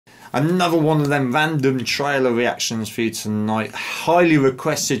Another one of them random trailer reactions for you tonight. Highly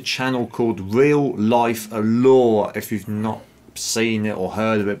requested channel called Real Life Allure. If you've not seen it or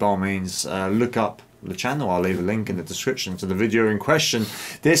heard of it, by all means, look up the channel. I'll leave a link in the description to the video in question.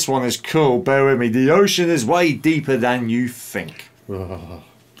 This one is cool. Bear with me. The ocean is way deeper than you think.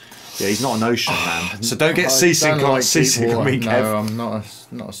 Yeah, he's not an ocean man, so don't get seasick on me, Kev. No,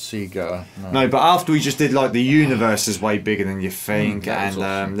 I'm not a seagoer. No, but after we just did like the universe is way bigger than you think, and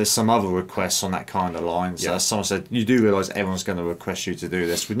awesome. There's some other requests on that kind of lines. Yeah. Someone said, you do realise everyone's going to request you to do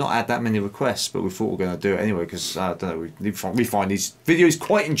this. We've not had that many requests, but we thought we were going to do it anyway, because I don't know, we find these videos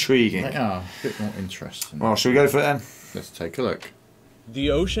quite intriguing. They are, a bit more interesting. Well, shall we go for it then? Let's take a look.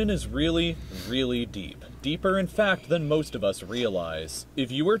 The ocean is really, really deep. Deeper, in fact, than most of us realize.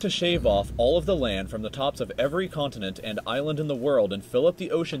 If you were to shave off all of the land from the tops of every continent and island in the world and fill up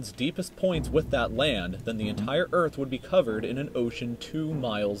the ocean's deepest points with that land, then the entire Earth would be covered in an ocean 2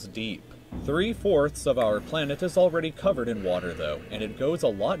 miles deep. 3/4 of our planet is already covered in water, though, and it goes a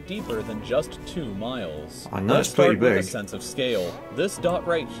lot deeper than just 2 miles. I know, it's pretty big. Let's start with a sense of scale. This dot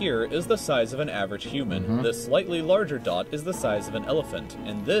right here is the size of an average human. This slightly larger dot is the size of an elephant,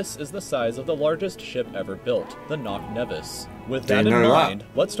 and this is the size of the largest ship ever built, the Knock Nevis. With that in mind,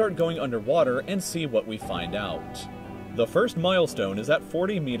 let's start going underwater and see what we find out. The first milestone is at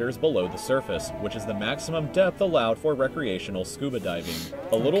 40 meters below the surface, which is the maximum depth allowed for recreational scuba diving.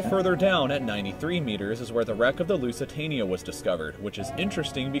 A little further down at 93 meters is where the wreck of the Lusitania was discovered, which is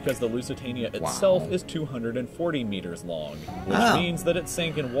interesting because the Lusitania itself is 240 meters long, which means that it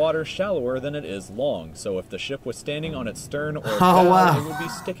sank in water shallower than it is long, so if the ship was standing on its stern or bow, it would be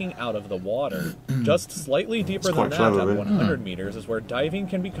sticking out of the water. Just slightly deeper than that, at 100 meters, is where diving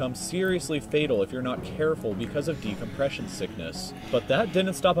can become seriously fatal if you're not careful because of decompression sickness. But that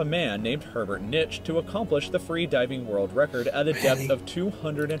didn't stop a man named Herbert Nitsch to accomplish the free diving world record at a depth of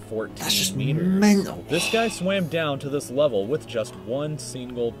 214 That's just meters. Mental. This guy swam down to this level with just one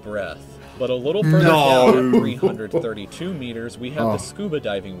single breath. But a little further down at 332 meters, we have the scuba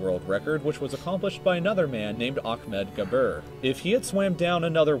diving world record, which was accomplished by another man named Ahmed Gabir. If he had swam down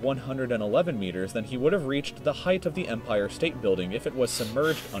another 111 meters, then he would have reached the height of the Empire State Building if it was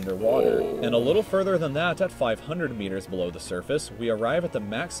submerged underwater. And a little further than that, at 500 meters below the surface, we arrive at the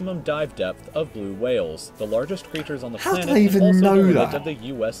maximum dive depth of blue whales, the largest creatures on the planet, and also the limit of the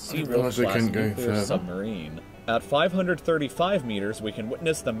U.S. Seawolf-class nuclear submarine. At 535 meters, we can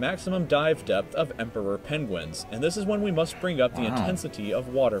witness the maximum dive depth of emperor penguins, and this is when we must bring up the intensity of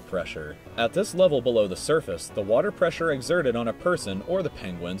water pressure. At this level below the surface, the water pressure exerted on a person, or the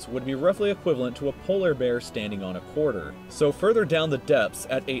penguins, would be roughly equivalent to a polar bear standing on a quarter. So further down the depths,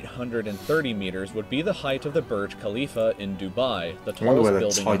 at 830 meters, would be the height of the Burj Khalifa in Dubai, the tallest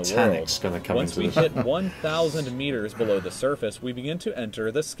building in the world. Once we hit 1,000 meters below the surface, we begin to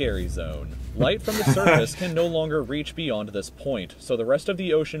enter the scary zone. Light from the surface can no longer reach beyond this point, so the rest of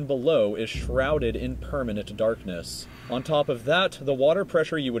the ocean below is shrouded in permanent darkness. On top of that, the water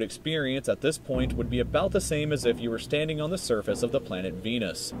pressure you would experience at this point would be about the same as if you were standing on the surface of the planet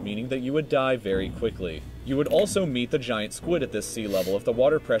Venus, meaning that you would die very quickly. You would also meet the giant squid at this sea level if the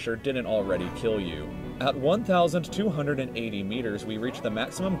water pressure didn't already kill you. At 1,280 meters, we reach the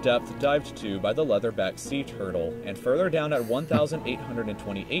maximum depth dived to by the leatherback sea turtle, and further down at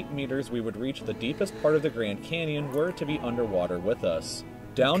 1,828 meters, we would reach the deepest part of the Grand Canyon were it to be underwater with us.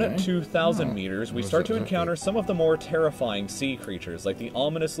 Down at 2,000 meters, we start to encounter some of the more terrifying sea creatures, like the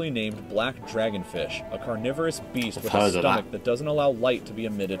ominously named black dragonfish, a carnivorous beast with a stomach that doesn't allow light to be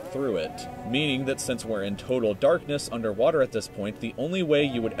emitted through it. Meaning that since we're in total darkness underwater at this point, the only way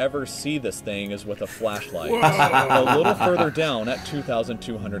you would ever see this thing is with a flashlight. A little further down, at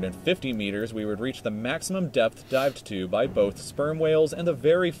 2,250 meters, we would reach the maximum depth dived to by both sperm whales and the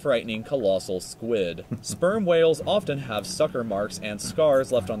very frightening colossal squid. Sperm whales often have sucker marks and scars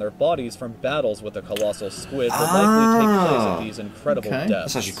left on their bodies from battles with the colossal squid that likely take place at these incredible depths.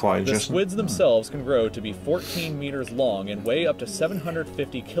 That's actually quite interesting. The squids themselves can grow to be 14 meters long and weigh up to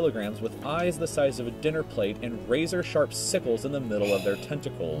 750 kilograms with eyes the size of a dinner plate and razor-sharp sickles in the middle of their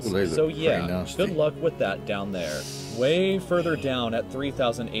tentacles. So yeah, good luck with that down there. Way further down at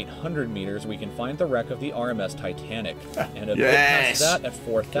 3,800 meters, we can find the wreck of the RMS Titanic. And a bit past that, at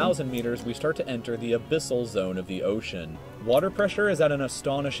 4,000 meters, we start to enter the abyssal zone of the ocean. Water pressure is at an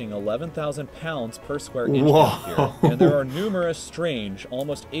astonishing 11,000 pounds per square inch down here, and there are numerous strange,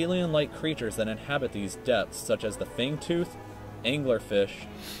 almost alien-like creatures that inhabit these depths, such as the fangtooth, anglerfish,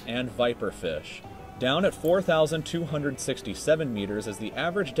 and viperfish. Down at 4,267 meters is the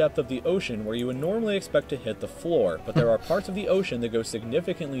average depth of the ocean where you would normally expect to hit the floor, but there are parts of the ocean that go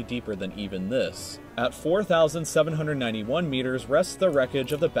significantly deeper than even this. At 4,791 meters rests the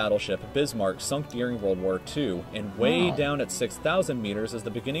wreckage of the battleship Bismarck, sunk during World War II, and way down at 6,000 meters is the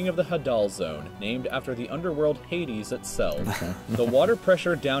beginning of the Hadal Zone, named after the underworld Hades itself. The water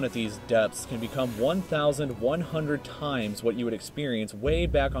pressure down at these depths can become 1,100 times what you would experience way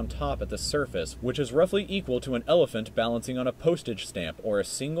back on top at the surface, which is roughly equal to an elephant balancing on a postage stamp, or a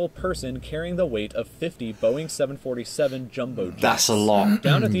single person carrying the weight of 50 Boeing 747 jumbo jets. That's a lot.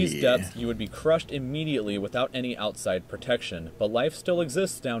 Down at these depths, you would be crushed immediately without any outside protection, but life still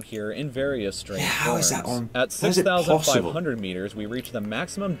exists down here in various strange forms. How is that on? At 6,500 meters, we reach the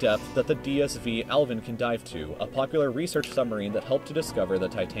maximum depth that the DSV Alvin can dive to, a popular research submarine that helped to discover the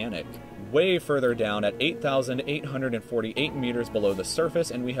Titanic. Way further down at 8,848 meters below the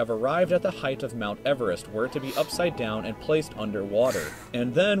surface, and we have arrived at the height of Mount Everest, were it to be upside down and placed underwater.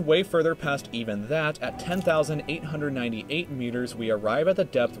 And then, way further past even that, at 10,898 meters, we arrive at the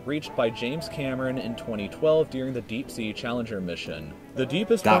depth reached by James Cameron in 2012 during the Deep Sea Challenger mission. The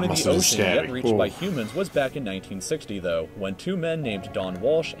deepest point in the ocean yet reached by humans was back in 1960, though, when two men named Don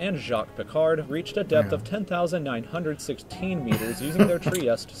Walsh and Jacques Piccard reached a depth of 10,916 meters using their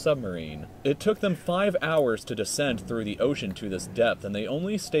Trieste submarine. It took them 5 hours to descend through the ocean to this depth, and they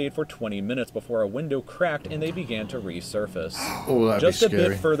only stayed for 20 minutes before a window cracked and they began to resurface. Oh, that'd Just be a scary.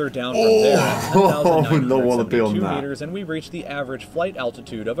 bit further down from there, at 10,972 that. meters, and we reach the average flight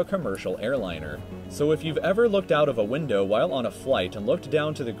altitude of a commercial airliner. So if you've ever looked out of a window while on a flight and looked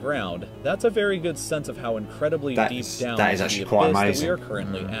down to the ground, that's a very good sense of how incredibly deep down that is into actually the quite abyss that amazing. we are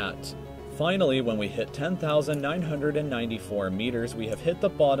currently at. Finally, when we hit 10,994 meters, we have hit the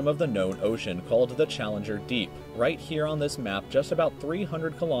bottom of the known ocean called the Challenger Deep, right here on this map just about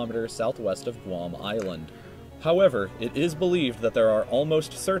 300 kilometers southwest of Guam Island. However, it is believed that there are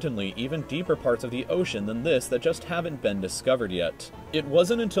almost certainly even deeper parts of the ocean than this that just haven't been discovered yet. It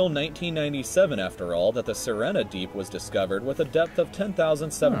wasn't until 1997, after all, that the Sirena Deep was discovered with a depth of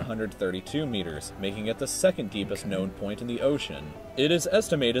 10,732 meters, making it the second deepest known point in the ocean. It is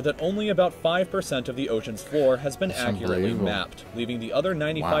estimated that only about 5% of the ocean's floor has been accurately mapped, leaving the other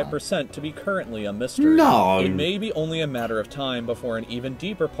 95% to be currently a mystery. No! It may be only a matter of time before an even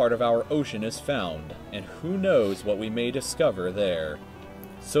deeper part of our ocean is found, and who knows what we may discover there.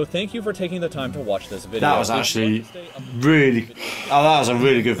 So thank you for taking the time to watch this video. That was actually really, that was a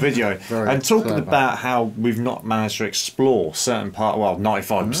really good video. And talking clever. about how we've not managed to explore certain part, well,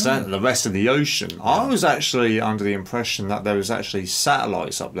 95% of the rest of the ocean. I was actually under the impression that there was actually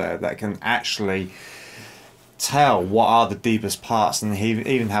satellites up there that can actually tell what are the deepest parts and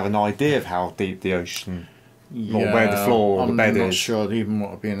even have an idea of how deep the ocean or where the floor or the bed I'm not is. sure I'd even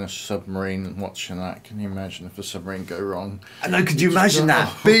want to be in a submarine and watching that. Can you imagine if a submarine go wrong? I know, could you imagine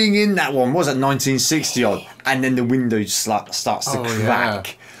that? Being in that one, what was it 1960 odd, and then the window starts to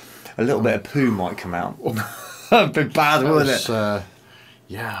crack. A little bit of poo might come out. A bit bad, wouldn't it?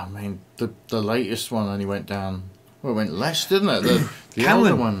 Yeah, I mean, the latest one only went down, well, it went less, didn't it? The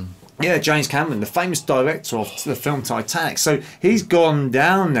Cameron. older one. Yeah, James Cameron, the famous director of the film Titanic. So he's gone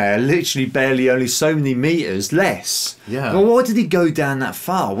down there literally barely only so many meters less. Yeah. Well, why did he go down that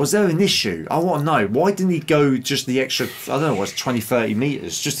far? Was there an issue? I want to know. Why didn't he go just the extra, I don't know, what's 20, 30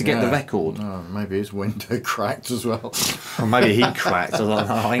 meters just to get the record? Oh, maybe his window cracked as well. Or maybe he cracked. I don't know.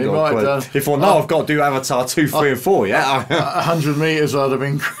 I ain't He got a might clue. have done. He thought, no, I've got to do Avatar 2, 3 and 4, yeah? 100 meters I'd have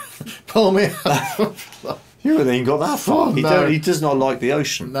been pull me up. You haven't even got that far. He does not like the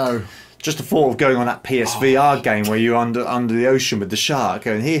ocean. No. Just the thought of going on that PSVR game where you're under the ocean with the shark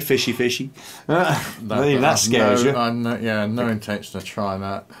going, here, fishy, fishy. That scares you. No intention of trying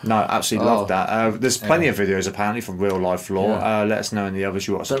that. No, absolutely love that. There's plenty of videos apparently from real life lore. Let us know in the others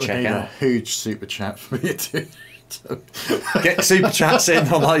you want us to check out. A huge super chat for me to Get super chats in.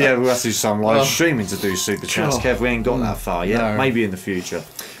 I'm like, yeah, we'll have to do some live streaming to do super chats. Kev, we ain't got that far yet. No. Maybe in the future.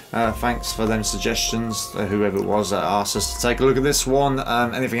 Thanks for them suggestions, whoever it was that asked us to take a look at this one.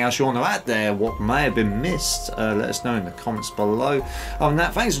 Anything else you want to add there, what may have been missed, let us know in the comments below. Other than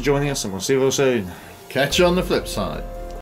that, thanks for joining us and we'll see you all soon. catch you on the flip side.